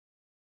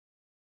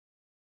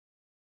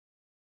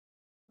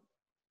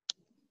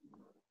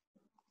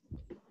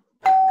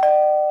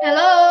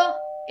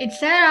It's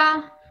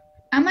Sarah.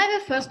 Am I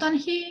the first one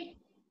here?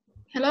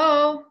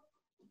 Hello.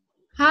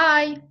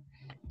 Hi.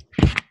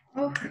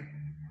 Oh,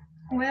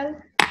 well.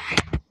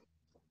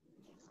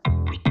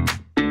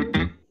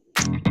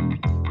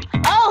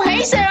 Oh,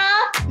 hey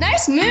Sarah!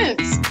 Nice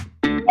moves!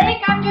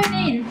 Hey, come join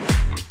in.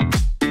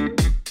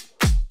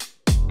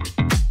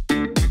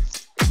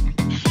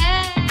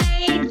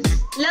 Hey!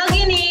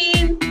 Logging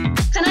in!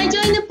 Can I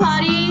join the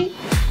party?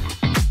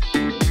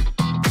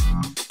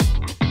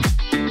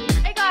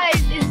 Hey guys,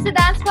 is this a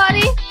dance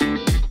party?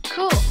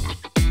 Cool.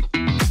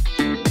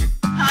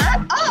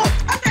 Huh? Oh,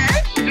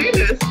 okay. Do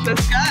this.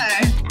 Let's go.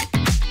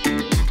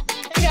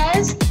 Hey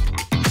guys!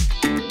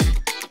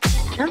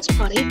 Dance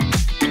party?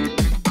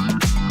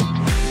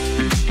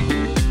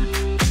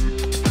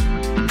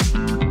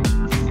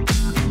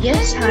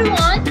 Yes, honey.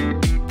 Everyone,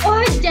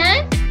 or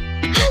dance?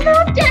 I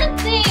love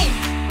dancing.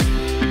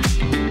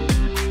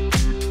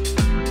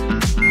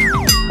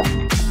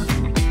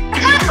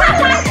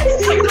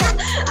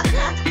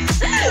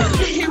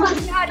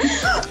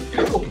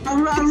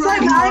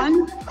 Alright,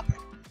 man.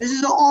 This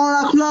is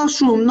all a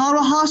classroom, not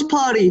a house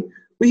party.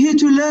 We're here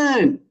to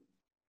learn.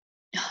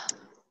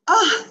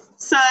 Oh,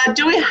 so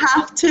do we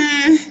have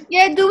to?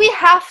 Yeah, do we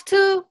have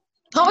to?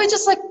 Can't we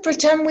just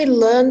pretend we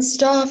learn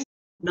stuff?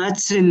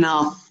 That's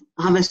enough.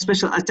 I have a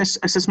special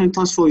assessment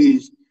task for you,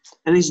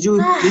 and it's due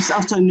this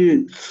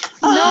afternoon.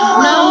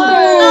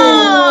 No!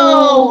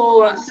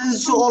 This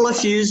is to all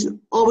of you.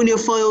 Open your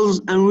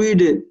files and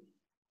read it.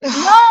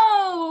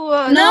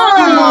 No.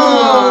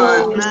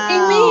 No!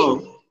 Now,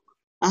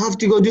 I have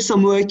to go do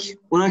some work.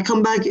 When I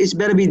come back, it's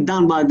better be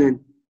done by then.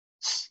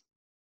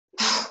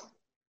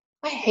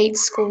 I hate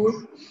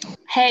school.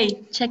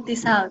 Hey, check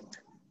this out.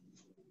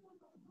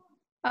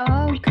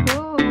 Oh,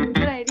 cool.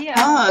 Good idea.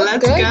 Oh,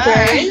 let's Go, go.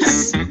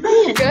 Grace.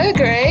 Go,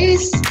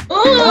 Grace.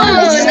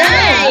 Oh,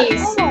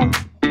 nice.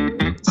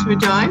 Should we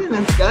join?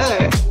 Let's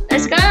go.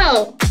 Let's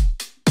go.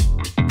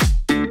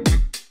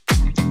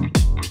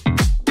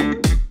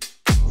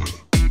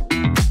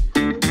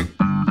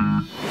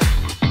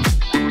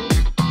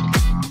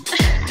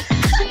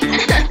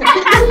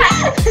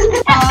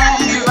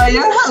 Oh,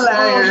 you're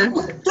hilarious.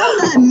 Tell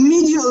that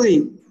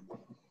immediately.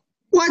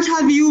 What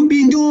have you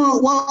been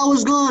doing while I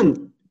was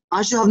gone?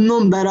 I should have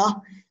known better.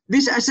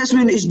 This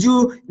assessment is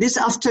due this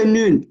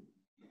afternoon.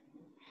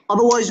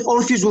 Otherwise, all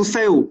of you will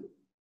fail.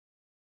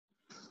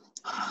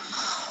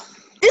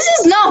 This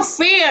is not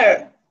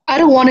fair. I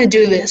don't want to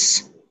do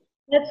this.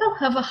 Let's all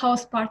have a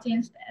house party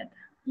instead.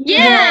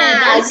 Yeah,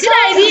 that's a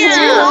good idea.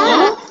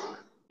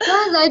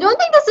 Guys, I don't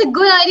think that's a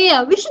good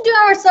idea. We should do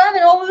our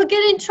assignment or we'll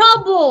get in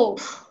trouble.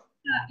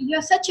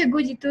 You're such a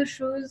goody two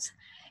shoes.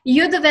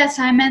 You do the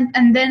assignment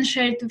and then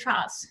share it with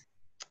us.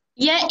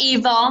 Yeah,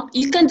 Eva,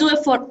 you can do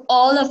it for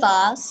all of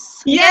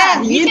us.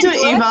 Yeah, you do, can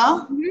do it.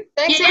 Eva.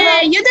 Thanks,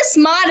 yeah, you're the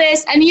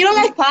smartest and you don't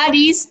like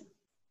parties.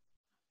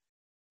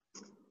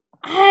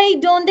 I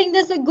don't think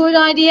that's a good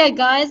idea,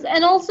 guys.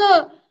 And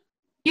also,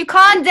 You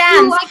can't you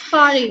dance. like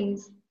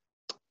parties.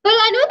 But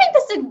I don't think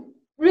that's a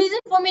reason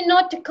for me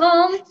not to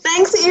come.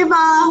 Thanks,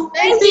 Eva.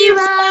 Thanks,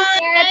 Eva.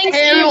 Thanks,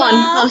 Hey everyone,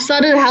 Eva. I've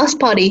started a house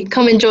party.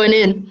 Come and join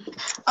in.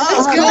 Oh,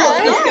 Let's go.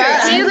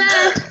 let's go.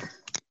 Eva.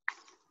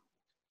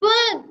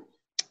 But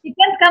You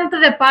can't come to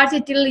the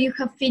party till you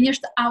have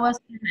finished our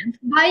assignment.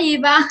 Bye,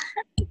 Eva.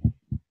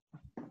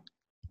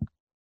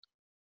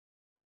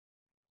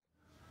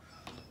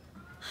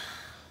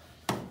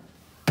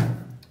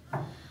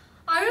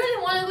 I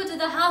really want to go to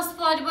the house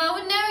party, but I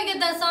would never get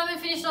the assignment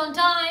finished on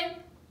time.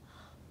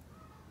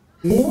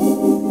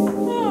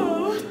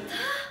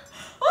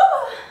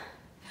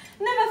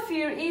 Never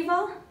fear,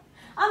 Eva.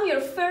 I'm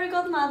your fairy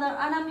godmother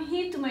and I'm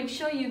here to make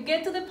sure you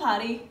get to the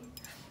party.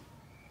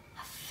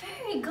 A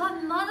fairy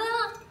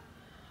godmother?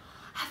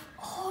 I've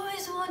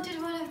always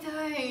wanted one of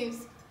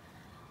those.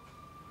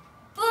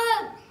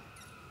 But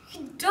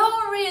you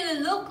don't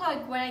really look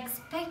like what I'm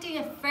expecting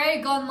a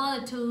fairy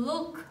godmother to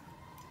look.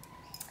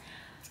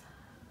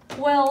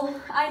 Well,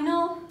 I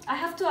know I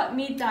have to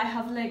admit that I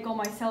have let go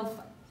myself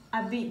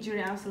a bit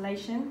during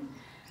isolation.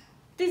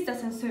 This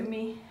doesn't suit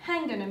me.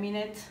 Hang on a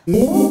minute.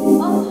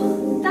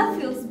 Oh, that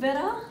feels better.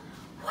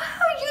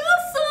 Wow, you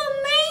look so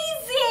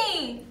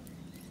amazing!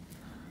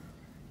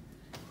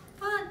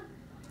 But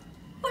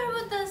what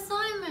about the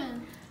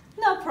assignment?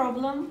 No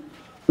problem.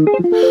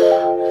 Thank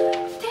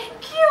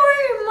you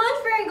very much,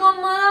 fairy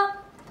godmother.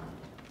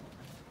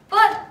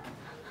 But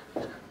I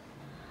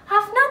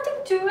have nothing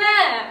to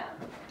wear.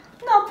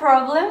 No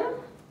problem.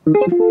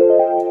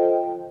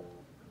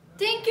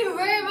 Thank you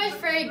very much,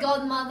 fairy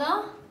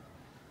godmother.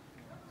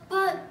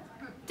 But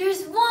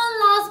there's one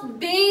last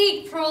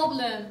big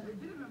problem.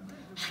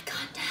 I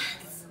can't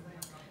dance.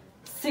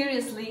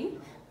 Seriously?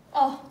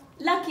 Oh,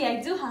 lucky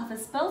I do have a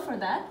spell for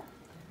that.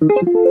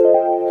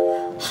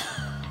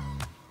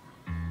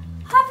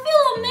 I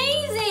feel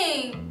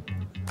amazing.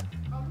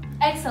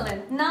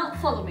 Excellent. Now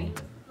follow me.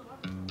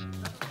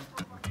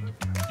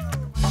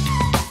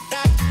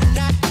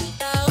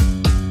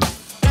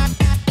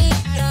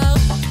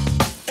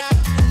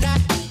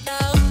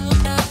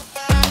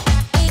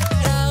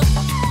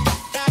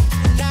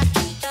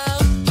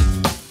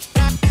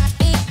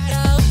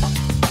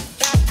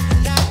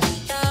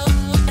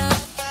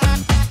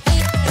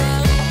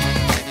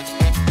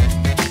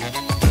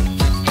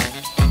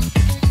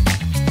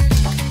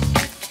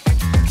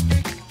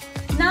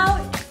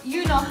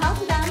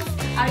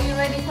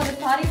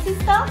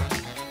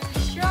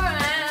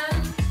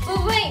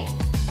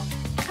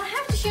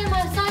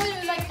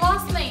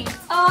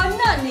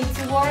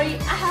 worry,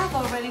 I have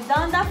already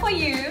done that for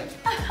you.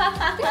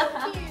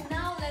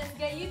 Now let's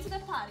get you to the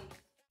party.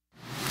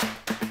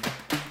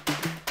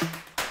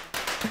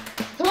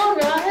 Come on,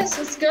 guys,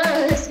 let's go,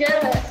 let's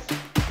get it.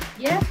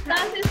 Yes,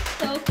 that is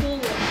so cool.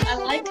 I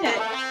like it.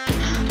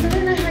 I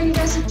don't know how you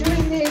guys are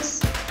doing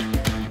this.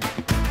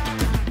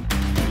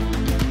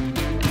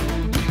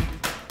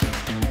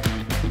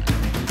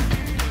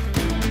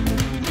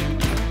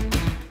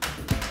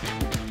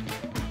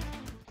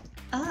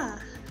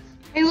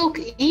 Hey, look,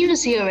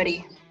 Eva's here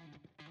already.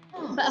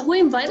 But who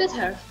invited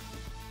her?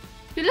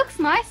 She looks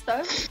nice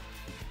though.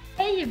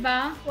 Hey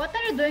Eva, what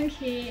are you doing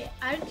here?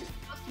 Are you just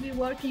supposed to be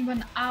working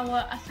on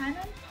our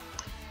assignment?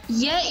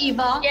 Yeah,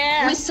 Eva.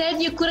 Yeah. We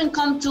said you couldn't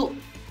come to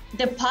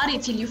the party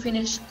till you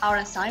finish our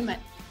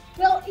assignment.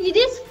 Well, it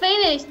is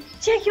finished.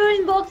 Check your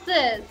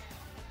inboxes.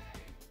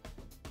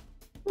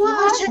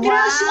 Wow, check it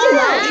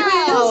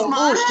out.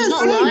 Wow. She's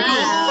not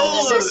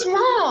Wow. So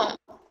smart.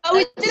 But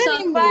we That's didn't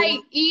so invite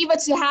Eva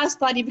to the house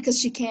party because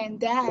she can't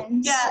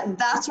dance. Yeah,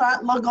 that's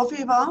right. Log off,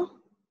 Eva.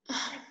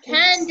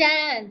 Can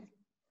dance.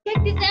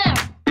 Check this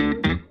out.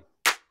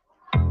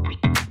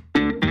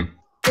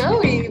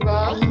 Go,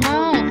 Eva.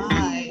 Oh,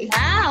 Bye.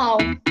 wow.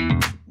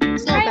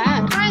 It's not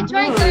bad.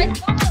 Try,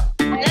 guys.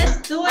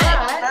 Let's do it.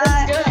 Alright,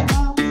 let's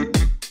go.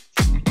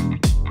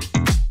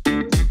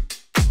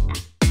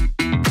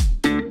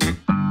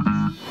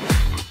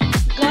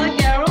 Go,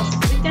 girls.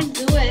 We can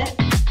do it.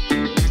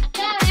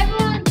 Yeah,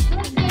 everyone,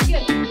 looks good,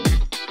 good.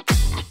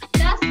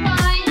 That's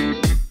right.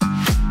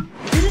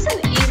 This is an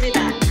easy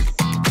dance.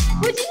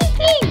 What do you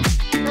think?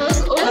 That was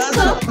That's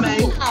awesome.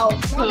 amazing. Wow.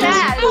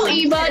 Wow,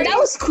 Eva, that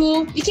was cool.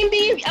 You can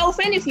be our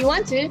friend if you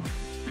want to.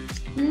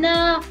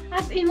 No,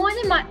 I've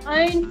invited my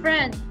own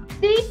friend.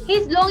 See,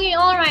 he's logging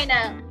on right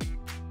now.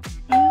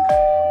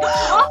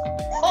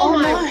 Oh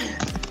my.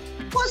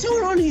 What's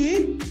going on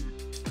here?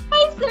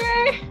 Hi,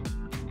 sir.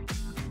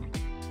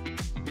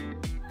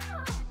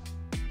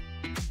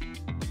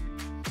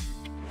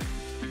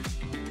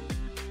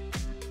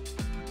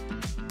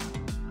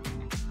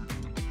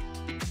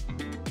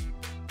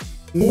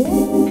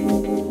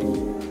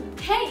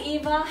 Hey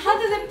Eva, how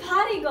did the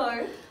party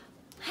go?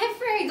 Hey,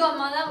 fairy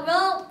godmother.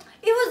 Well,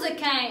 it was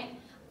okay.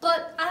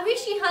 But I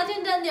wish you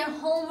hadn't done their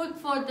homework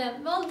for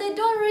them. Well, they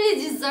don't really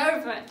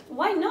deserve it.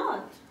 Why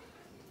not?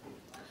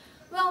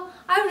 Well,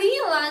 I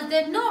realized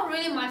they're not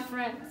really my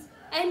friends.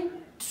 And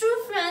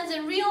true friends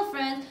and real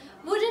friends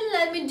wouldn't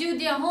let me do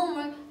their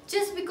homework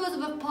just because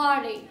of a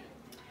party.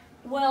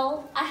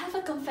 Well, I have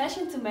a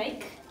confession to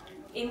make,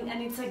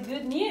 and it's a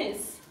good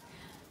news.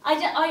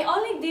 I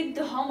only did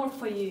the homework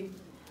for you,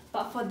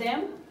 but for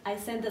them, I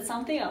sent it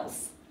something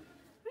else.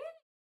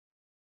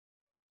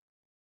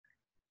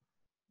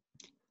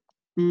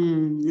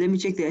 Let me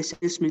check the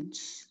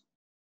assessments.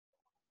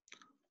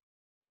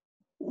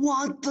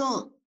 What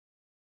the?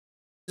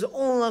 It's an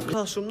online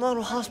classroom, not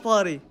a house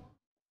party.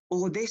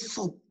 Oh, they're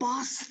so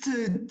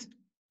bastard.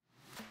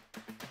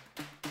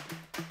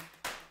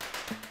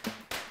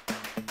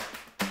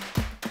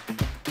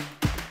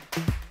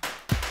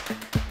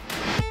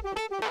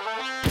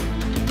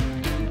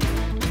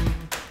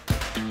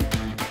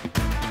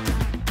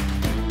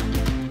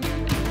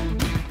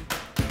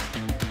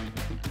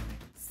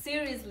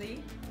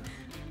 Seriously?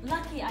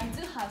 Lucky I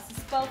do have a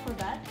spell for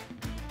that.